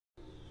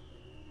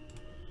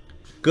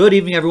Good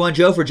evening, everyone.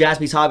 Joe for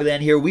Jaspys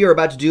Hobbyland here. We are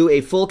about to do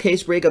a full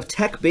case break of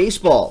Tech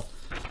Baseball.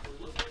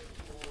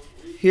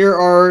 Here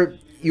are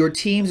your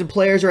teams and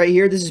players right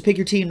here. This is Pick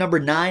Your Team number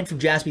 9 from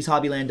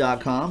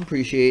JaspysHobbyland.com.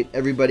 Appreciate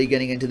everybody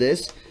getting into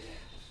this.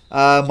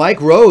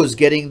 Mike Rose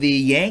getting the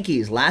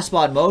Yankees. Last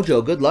spot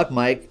mojo. Good luck,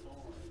 Mike.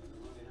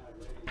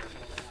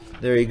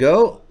 There you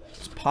go.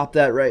 Let's pop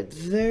that right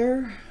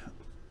there.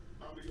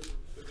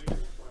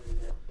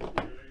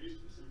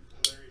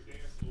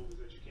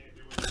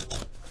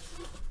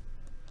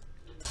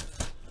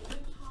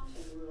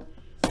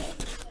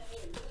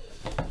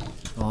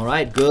 All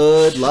right,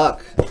 good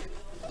luck.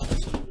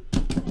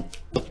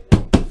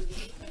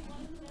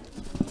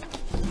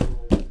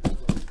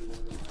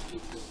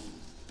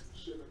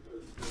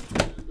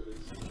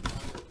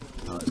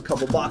 There's a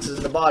couple boxes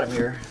in the bottom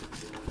here.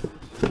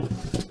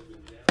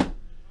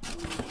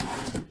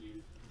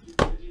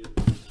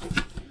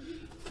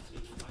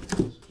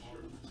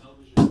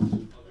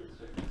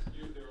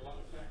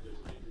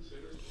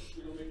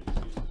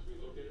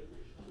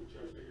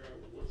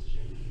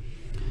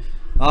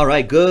 All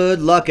right,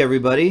 good luck,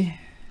 everybody.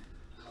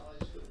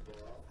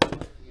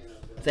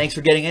 Thanks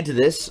for getting into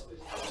this.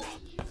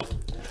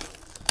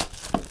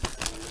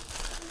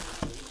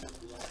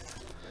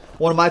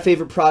 One of my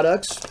favorite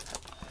products.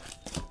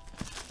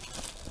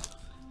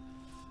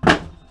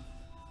 I'm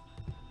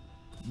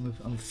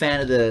a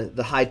fan of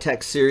the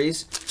high-tech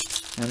series.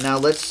 And now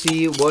let's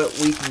see what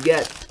we can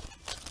get.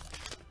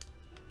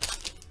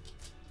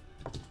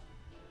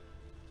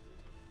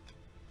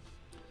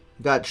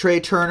 We've got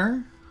Trey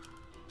Turner.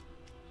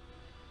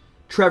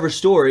 Trevor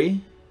Story,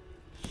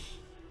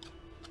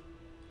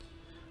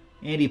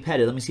 Andy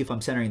Pettit. Let me see if I'm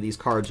centering these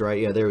cards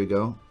right. Yeah, there we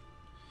go.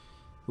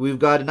 We've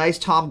got a nice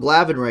Tom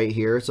Glavine right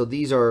here. So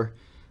these are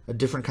a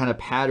different kind of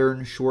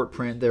pattern, short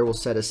print there we'll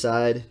set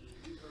aside.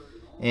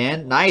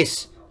 And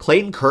nice,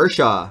 Clayton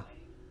Kershaw.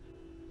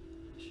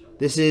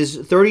 This is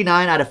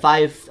 39 out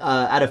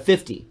of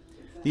 50.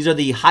 These are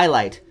the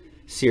highlight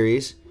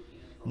series.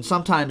 And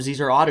sometimes these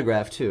are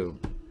autographed too.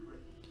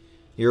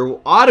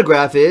 Your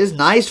autograph is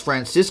nice,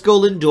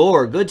 Francisco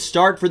Lindor. Good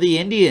start for the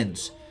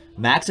Indians.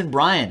 Max and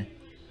Brian.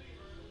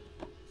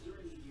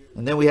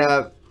 And then we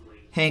have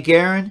Hank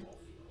Aaron,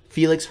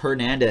 Felix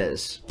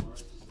Hernandez.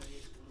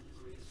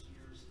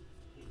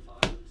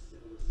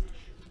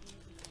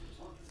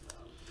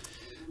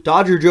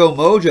 Dodger Joe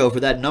Mojo for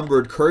that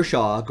numbered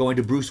Kershaw going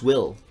to Bruce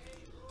Will.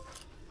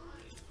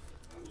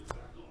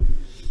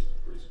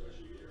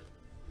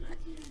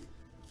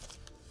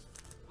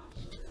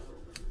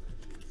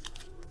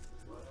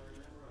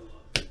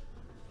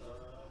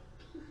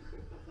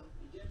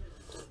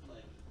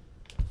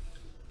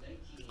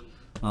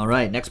 All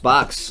right, next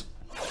box.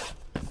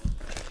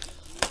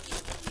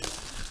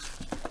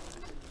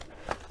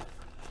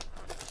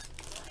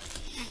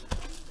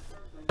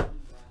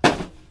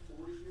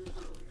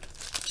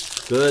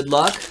 Good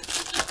luck.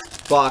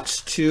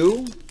 Box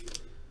 2.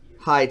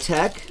 High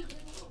Tech.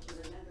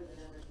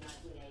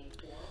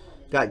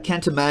 Got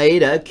Kenta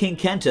Maeda, King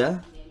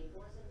Kenta.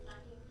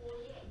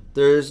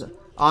 There's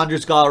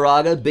Andres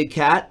Galarraga, Big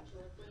Cat.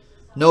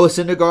 Noah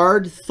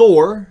Syndergaard,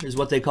 Thor is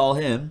what they call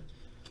him.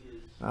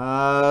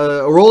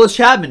 Aroldis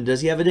Chapman,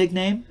 does he have a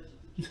nickname?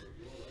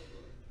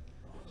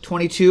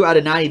 22 out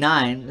of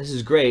 99. This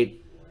is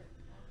great.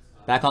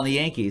 Back on the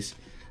Yankees.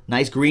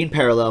 Nice green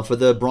parallel for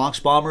the Bronx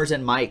Bombers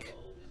and Mike.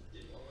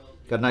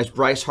 Got a nice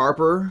Bryce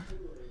Harper.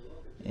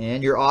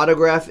 And your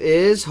autograph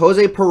is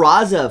Jose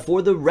Peraza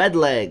for the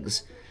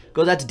Redlegs.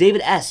 Goes out to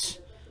David S.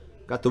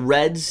 Got the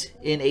Reds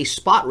in a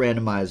spot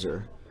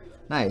randomizer.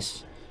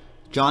 Nice.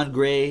 John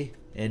Gray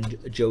and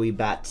Joey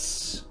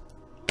Bats.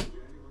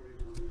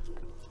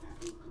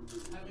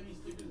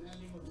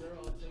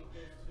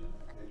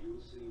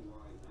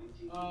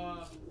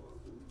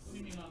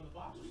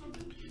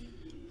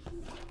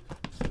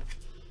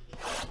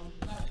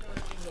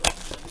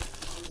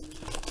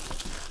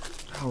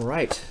 All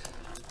right.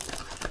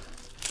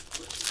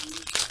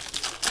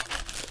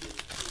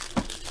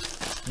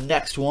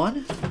 Next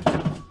one.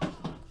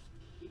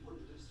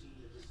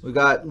 We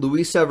got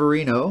Luis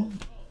Severino.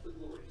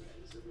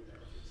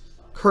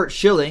 Kurt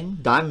Schilling,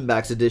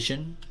 Diamondbacks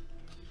edition.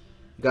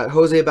 We got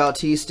Jose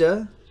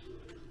Bautista.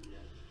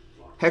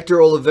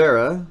 Hector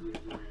Oliveira.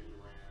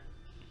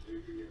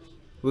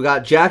 We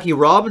got Jackie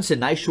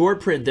Robinson. Nice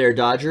short print there,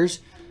 Dodgers.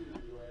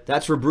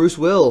 That's for Bruce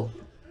Will.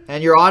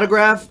 And your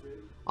autograph,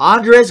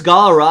 Andres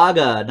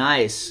Galarraga.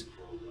 Nice.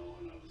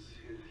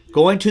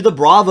 Going to the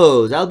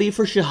Bravos. That'll be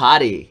for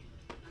Shahadi.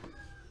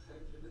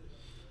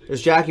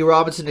 There's Jackie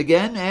Robinson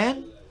again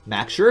and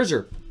Max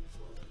Scherzer.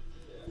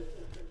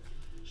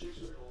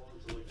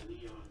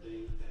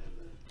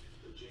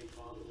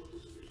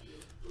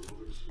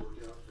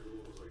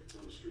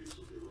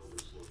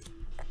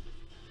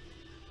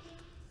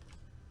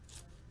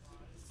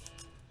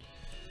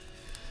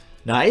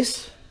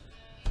 Nice.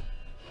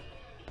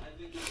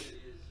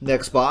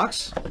 Next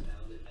box.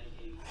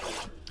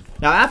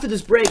 Now, after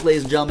this break,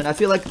 ladies and gentlemen, I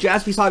feel like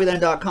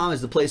JaspysHobbyland.com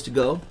is the place to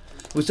go.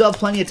 We still have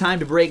plenty of time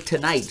to break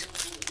tonight.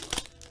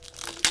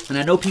 And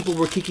I know people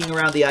were kicking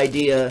around the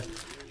idea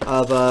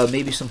of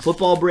maybe some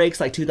football breaks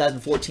like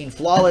 2014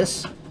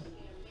 Flawless.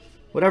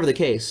 Whatever the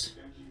case.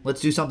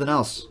 Let's do something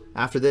else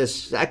after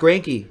this. Zach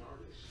Greinke.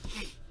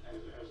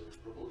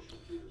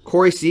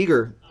 Corey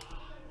Seager.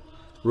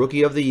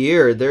 Rookie of the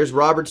Year. There's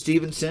Robert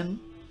Stevenson.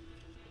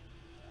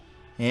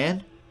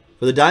 And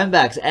for the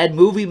Diamondbacks, Ed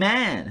Movie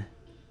Man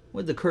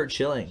with the Kurt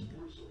Schilling.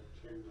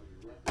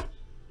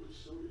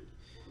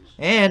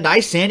 And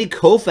nice Sandy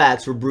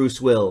Koufax for Bruce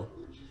Will.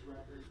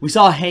 We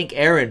saw a Hank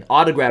Aaron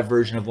autograph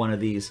version of one of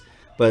these,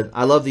 but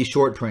I love these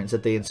short prints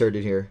that they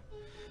inserted here.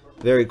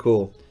 Very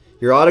cool.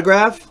 Your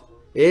autograph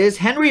is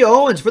Henry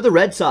Owens for the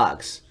Red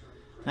Sox.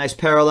 Nice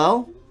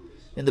parallel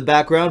in the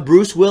background.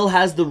 Bruce Will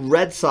has the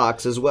Red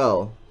Sox as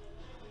well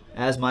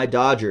as my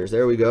Dodgers.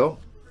 There we go.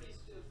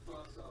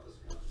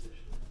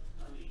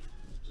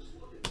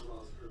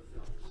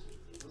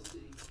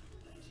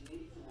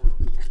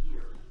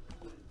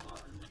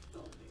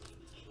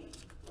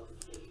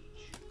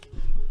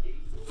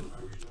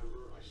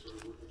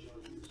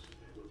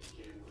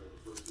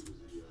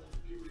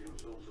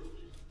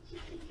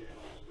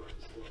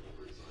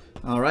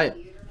 All right,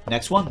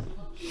 next one.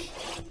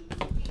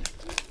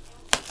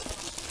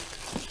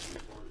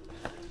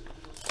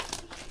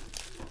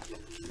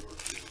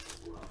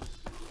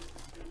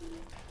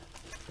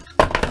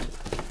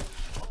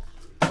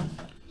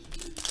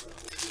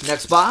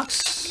 Next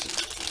box.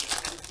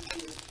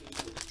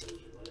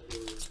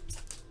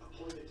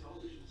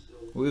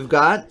 We've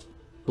got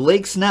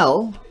Blake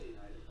Snell,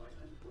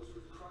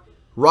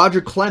 Roger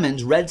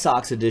Clemens, Red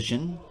Sox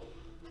edition,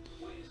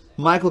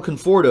 Michael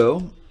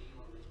Conforto.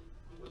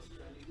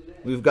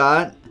 We've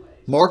got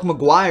Mark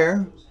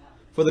McGwire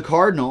for the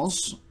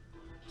Cardinals.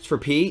 It's for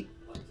Pete.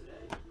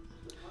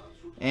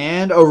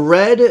 And a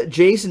red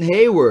Jason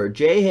Hayward,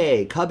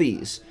 J-Hay,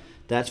 Cubbies.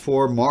 That's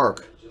for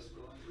Mark.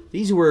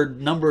 These were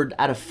numbered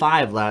out of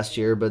 5 last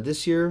year, but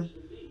this year,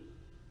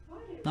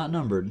 not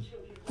numbered.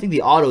 I think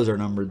the autos are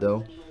numbered,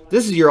 though.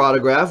 This is your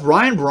autograph.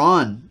 Ryan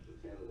Braun.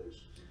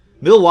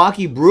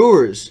 Milwaukee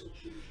Brewers.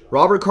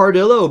 Robert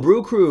Cardillo,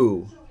 Brew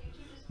Crew.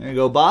 There you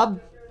go,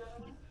 Bob.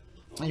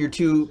 And your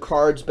 2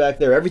 cards back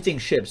there. Everything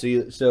ships.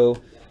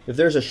 So if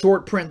there's a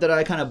short print that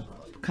I kind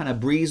of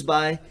breeze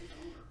by,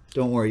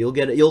 don't worry. You'll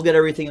get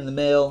everything in the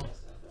mail.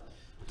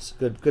 It's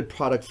a good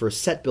product for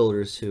set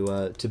builders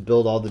to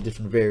build all the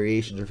different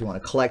variations, or if you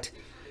want to collect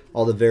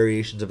all the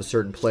variations of a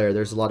certain player.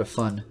 There's a lot of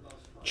fun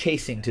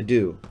chasing to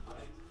do.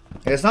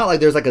 And it's not like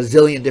there's like a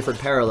zillion different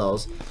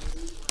parallels.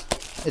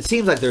 It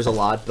seems like there's a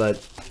lot, but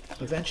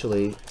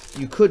eventually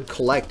you could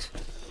collect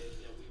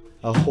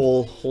a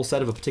whole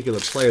set of a particular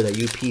player that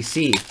you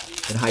PC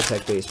in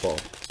high-tech baseball.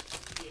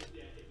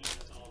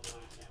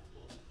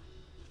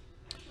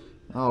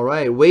 All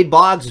right, Wade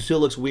Boggs, who still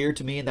looks weird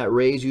to me in that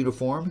Rays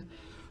uniform.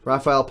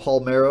 Rafael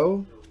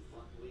Palmeiro,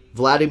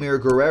 Vladimir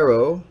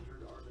Guerrero.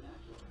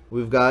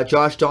 We've got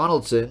Josh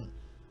Donaldson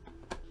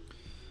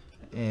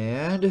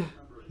and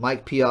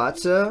Mike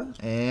Piazza,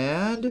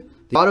 and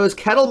the auto is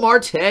Ketel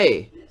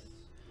Marte.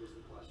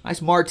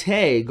 Nice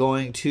Marte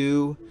going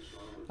to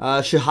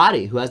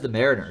Shahadi, who has the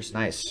Mariners.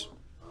 Nice.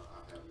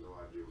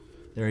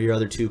 There are your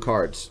other 2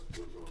 cards.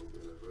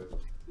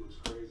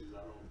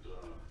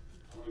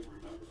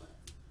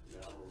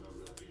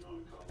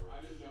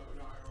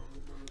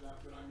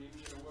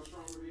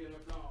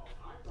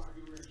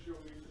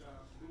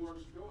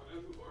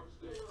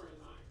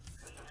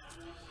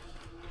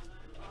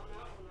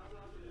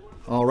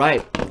 All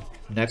right,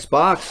 next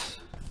box.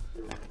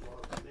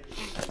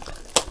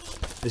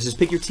 This is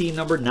Pick Your Team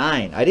number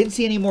 9. I didn't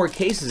see any more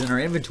cases in our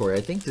inventory.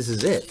 I think this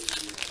is it.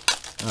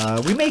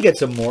 We may get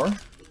some more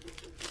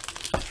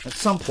at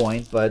some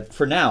point, but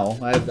for now,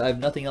 I have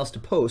nothing else to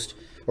post.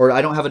 Or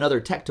I don't have another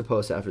tech to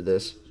post after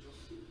this.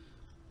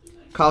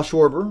 Kyle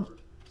Schwarber,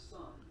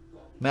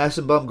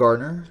 Madison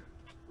Bumgarner,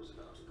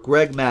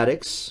 Greg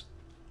Maddux,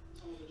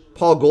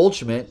 Paul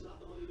Goldschmidt,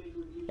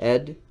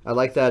 Ed. I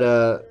like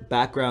that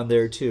background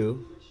there,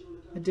 too.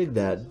 I dig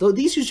that. Though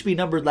these used to be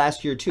numbered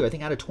last year, too. I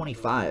think out of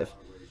 25.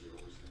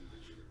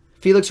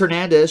 Felix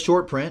Hernandez,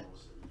 short print.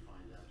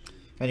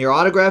 And your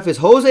autograph is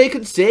Jose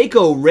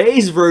Canseco,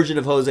 Ray's version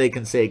of Jose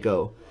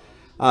Canseco.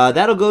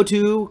 That'll go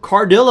to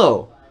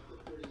Cardillo.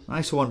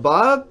 Nice one,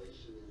 Bob.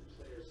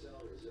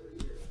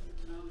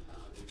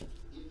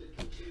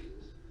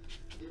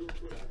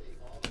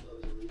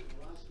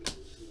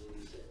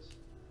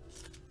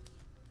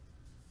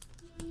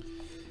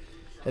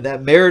 And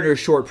that Mariners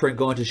short print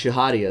going to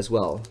Shahadi as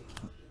well.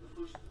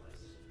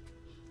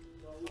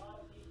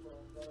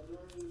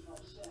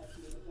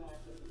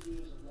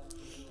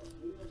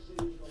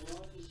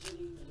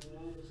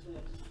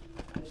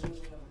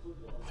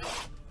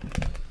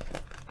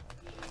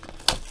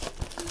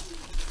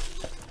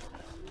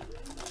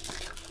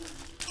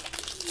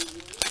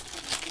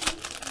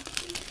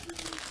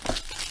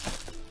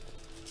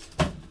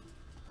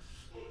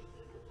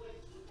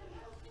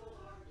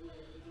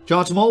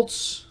 John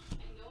Smoltz,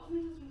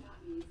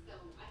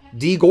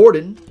 D.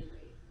 Gordon,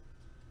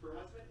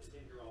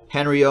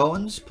 Henry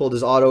Owens, pulled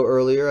his auto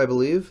earlier, I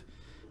believe,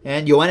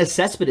 and Yoenis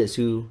Cespedes,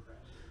 who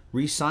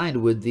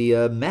Re-signed with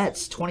the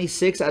Mets.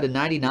 26 out of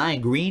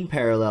 99. Green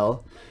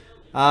parallel.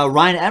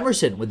 Ryan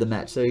Emerson with the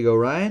Mets. There you go,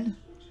 Ryan.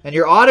 And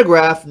your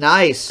autograph,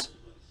 nice,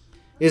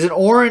 is an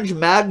orange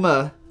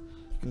magma.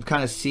 You can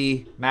kind of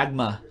see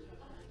magma.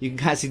 You can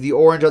kind of see the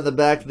orange on the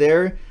back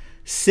there.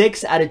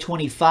 6 out of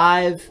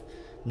 25.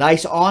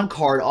 Nice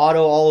on-card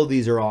auto. All of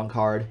these are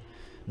on-card.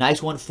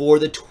 Nice one for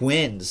the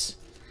Twins.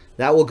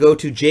 That will go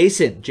to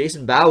Jason.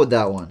 Jason Bow with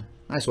that one.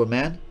 Nice one,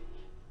 man.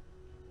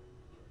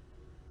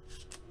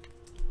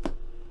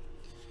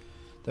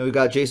 Then we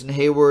got Jason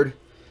Hayward,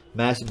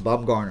 Madison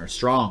Bumgarner.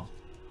 Strong.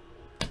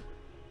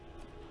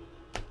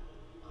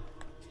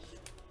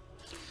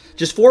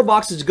 Just 4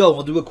 boxes to go.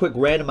 We'll do a quick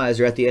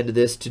randomizer at the end of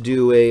this to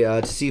do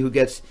a to see who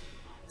gets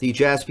the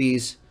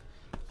Jaspys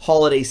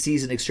Holiday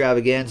Season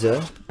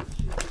Extravaganza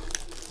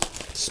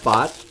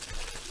spot.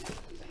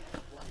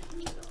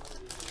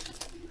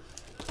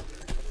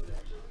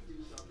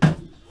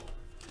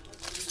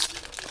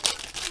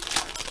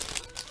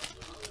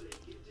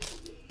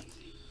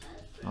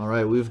 All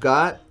right, we've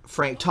got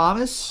Frank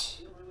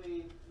Thomas,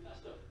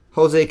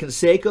 Jose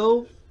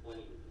Canseco,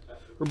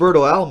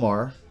 Roberto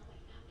Alomar,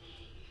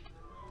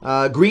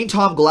 Green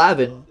Tom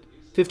Glavine,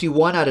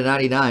 51 out of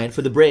 99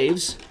 for the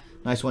Braves.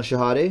 Nice one,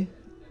 Shahade.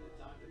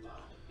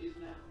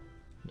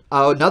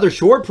 Another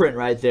short print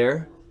right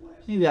there.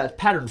 Maybe that's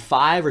pattern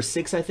 5 or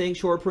 6, I think,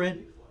 short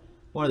print.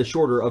 One of the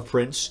shorter of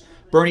prints.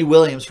 Bernie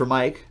Williams for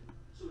Mike.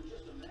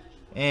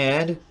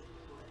 And,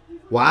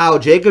 wow,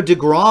 Jacob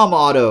deGrom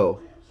auto.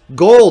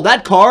 Gold.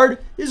 That card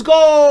is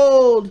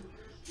gold.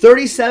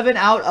 37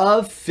 out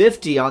of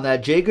 50 on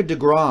that Jacob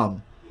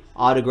deGrom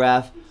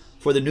autograph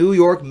for the New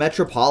York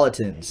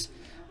Metropolitans.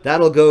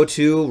 That'll go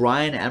to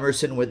Ryan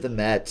Emerson with the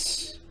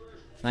Mets.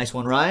 Nice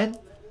one, Ryan.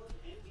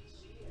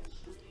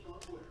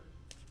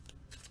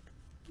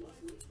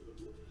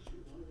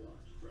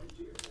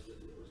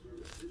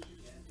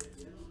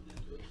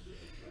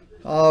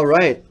 All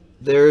right.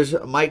 There's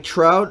Mike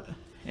Trout,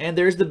 and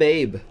there's the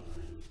Babe.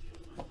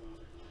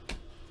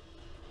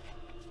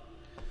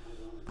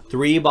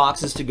 3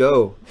 boxes to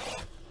go.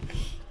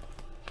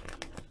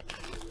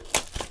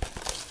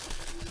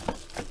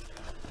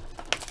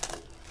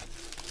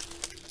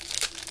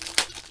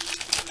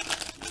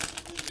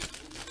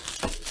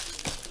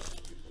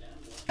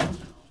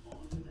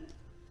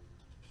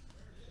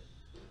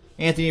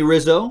 Anthony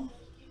Rizzo.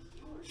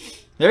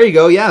 There you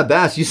go. Yeah,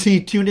 Bass. You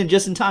see, tuned in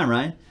just in time,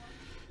 right?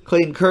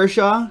 Clayton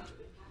Kershaw.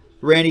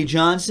 Randy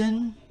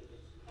Johnson.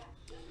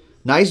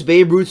 Nice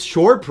Babe Ruth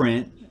short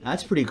print.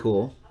 That's pretty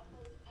cool.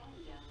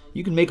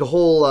 You can make a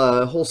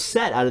whole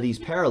set out of these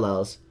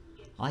parallels.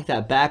 I like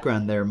that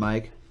background there,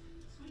 Mike.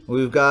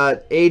 We've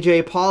got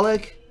A.J.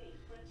 Pollock.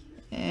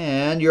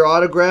 And your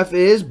autograph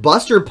is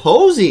Buster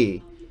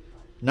Posey.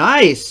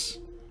 Nice.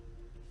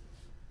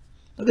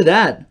 Look at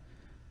that.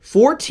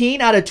 14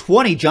 out of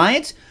 20.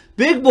 Giants.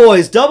 Big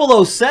Boys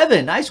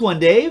 007. Nice one,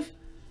 Dave.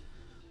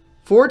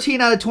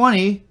 14 out of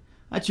 20.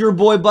 That's your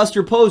boy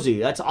Buster Posey.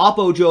 That's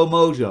Oppo Joe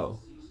Mojo.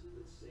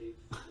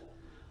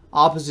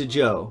 Opposite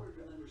Joe.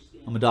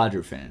 I'm a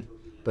Dodger fan,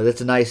 but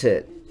it's a nice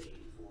hit.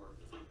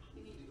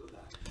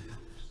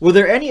 Were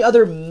there any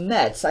other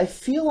Mets? I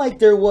feel like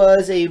there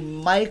was a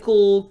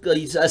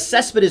a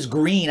Cespedes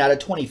Green out of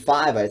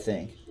 25, I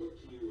think.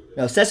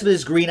 No,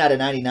 Cespedes Green out of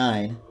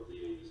 99.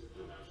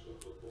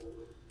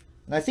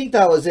 And I think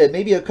that was it.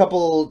 Maybe a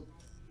couple,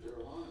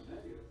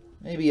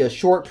 maybe a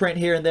short print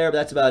here and there, but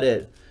that's about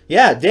it.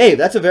 Yeah, Dave,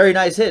 that's a very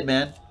nice hit,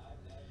 man.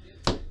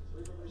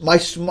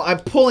 I'm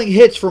pulling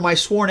hits for my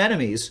sworn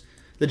enemies,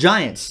 the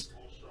Giants.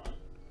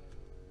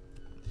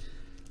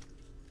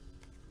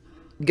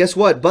 Guess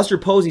what? Buster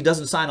Posey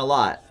doesn't sign a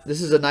lot.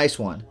 This is a nice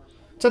one.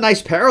 It's a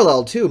nice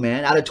parallel, too,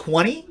 man. Out of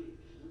 20?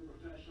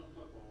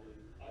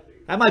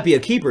 That might be a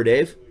keeper,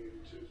 Dave.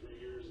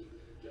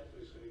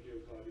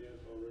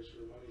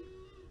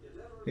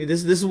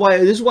 This is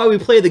why we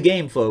play the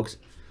game, folks.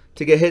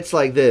 To get hits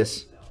like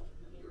this.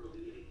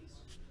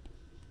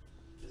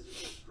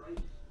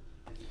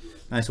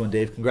 Nice one,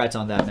 Dave. Congrats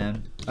on that,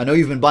 man. I know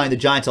you've been buying the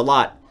Giants a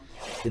lot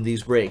in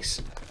these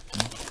breaks.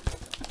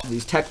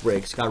 These tech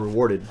breaks got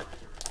rewarded.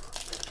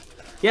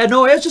 Yeah,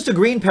 no, it's just a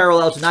green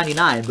parallel to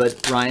 99,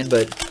 but Ryan,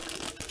 but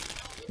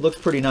looks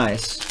pretty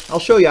nice. I'll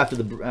show you after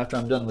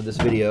I'm done with this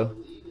video.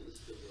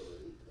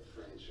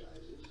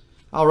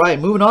 All right,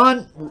 moving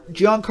on.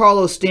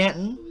 Giancarlo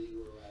Stanton.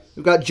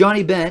 We've got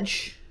Johnny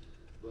Bench,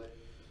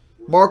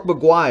 Mark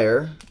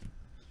McGuire,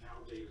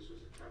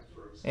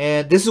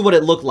 and this is what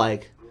it looked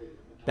like.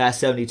 Bass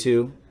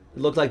 72.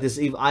 It looked like this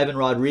Ivan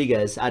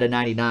Rodriguez out of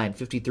 99,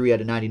 53 out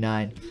of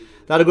 99.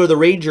 That'll go to the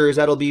Rangers.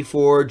 That'll be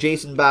for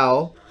Jason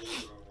Bow.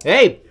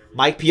 Hey,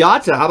 Mike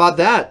Piazza, how about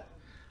that?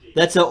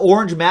 That's an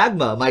orange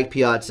magma, Mike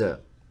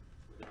Piazza.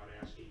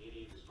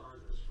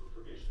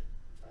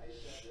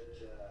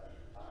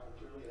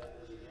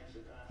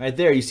 Right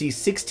there, you see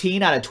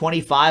 16 out of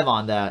 25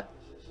 on that.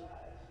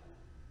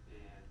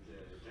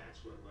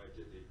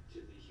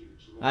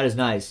 That is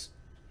nice.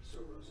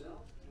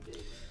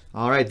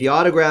 All right, the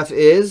autograph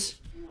is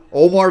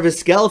Omar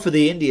Vizquel for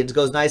the Indians.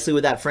 Goes nicely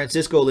with that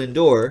Francisco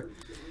Lindor.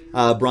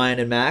 Brian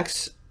and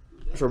Max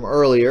from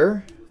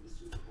earlier.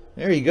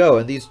 There you go.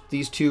 And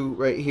these two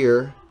right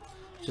here,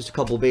 just a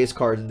couple base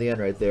cards in the end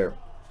right there.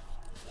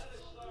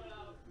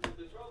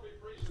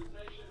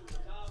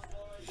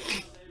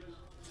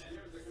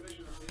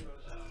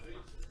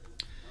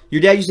 Your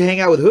dad used to hang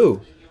out with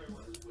who?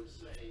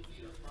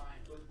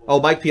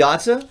 Oh, Mike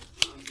Piazza?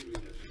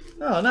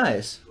 Oh,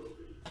 nice.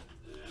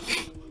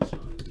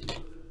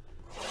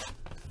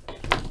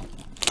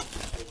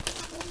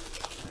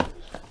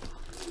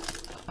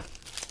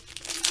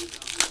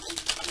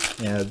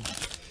 Yeah,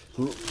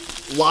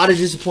 a lot of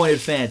disappointed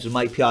fans when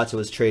Mike Piazza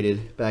was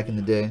traded back in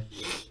the day.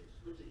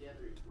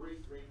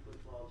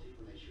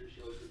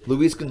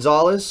 Luis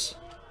Gonzalez,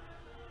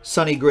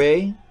 Sonny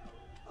Gray,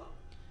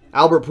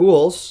 Albert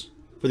Pujols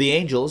for the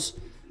Angels.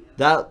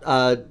 That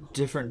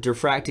different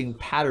diffracting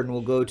pattern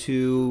will go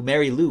to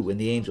Mary Lou in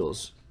the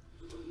Angels.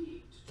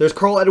 There's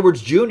Carl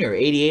Edwards Jr.,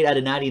 88 out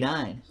of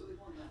 99.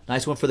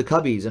 Nice one for the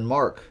Cubbies and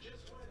Mark.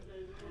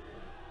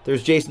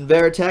 There's Jason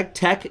Varitek,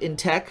 Tech in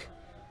Tech.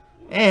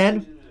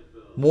 And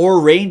more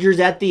Rangers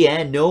at the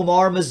end.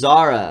 Nomar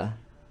Mazara.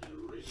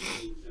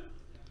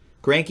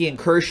 Greinke and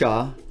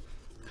Kershaw.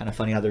 Kind of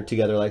funny how they're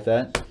together like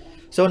that.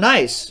 So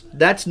nice.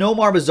 That's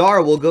Nomar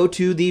Mazara. Will go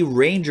to the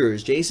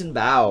Rangers. Jason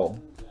Bow.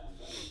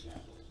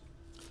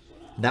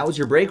 That was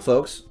your break,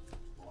 folks.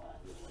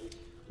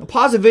 Now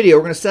pause the video.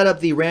 We're going to set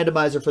up the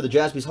randomizer for the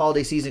Jaspys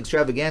Holiday Season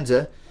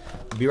Extravaganza.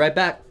 We'll be right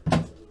back.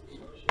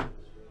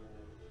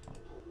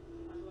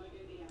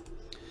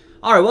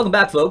 All right, welcome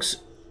back, folks.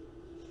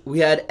 We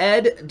had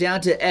Ed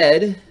down to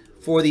Ed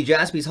for the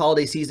Jaspys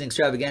Holiday Season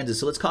Extravaganza.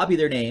 So let's copy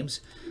their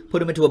names, put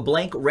them into a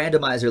blank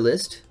randomizer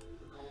list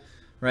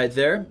right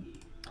there.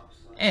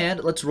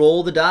 And let's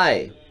roll the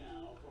die.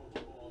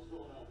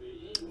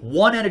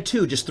 1 and a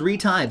 2, just 3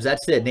 times.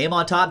 That's it. Name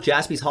on top,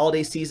 Jaspys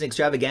Holiday Season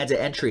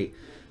Extravaganza entry.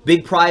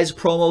 Big prize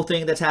promo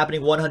thing that's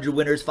happening. 100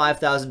 winners,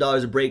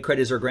 $5,000 of break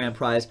credits or grand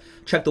prize.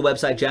 Check the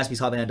website,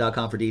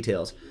 jaspyshobbyland.com for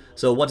details.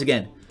 So once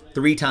again,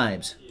 3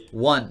 times.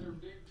 1.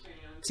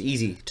 It's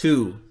easy.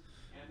 2.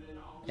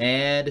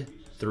 And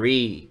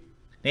 3.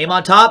 Name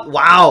on top.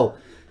 Wow.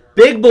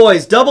 Big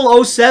boys.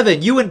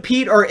 007. You and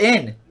Pete are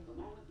in.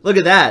 Look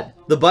at that.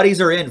 The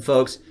buddies are in,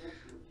 folks.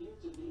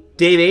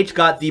 Dave H.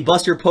 got the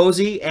Buster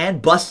Posey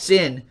and busts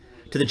in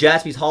to the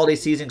Jaspys Holiday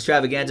Season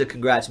Extravaganza.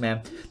 Congrats,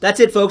 man.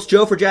 That's it, folks.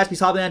 Joe for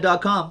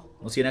jaspyshobbyland.com.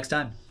 We'll see you next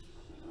time.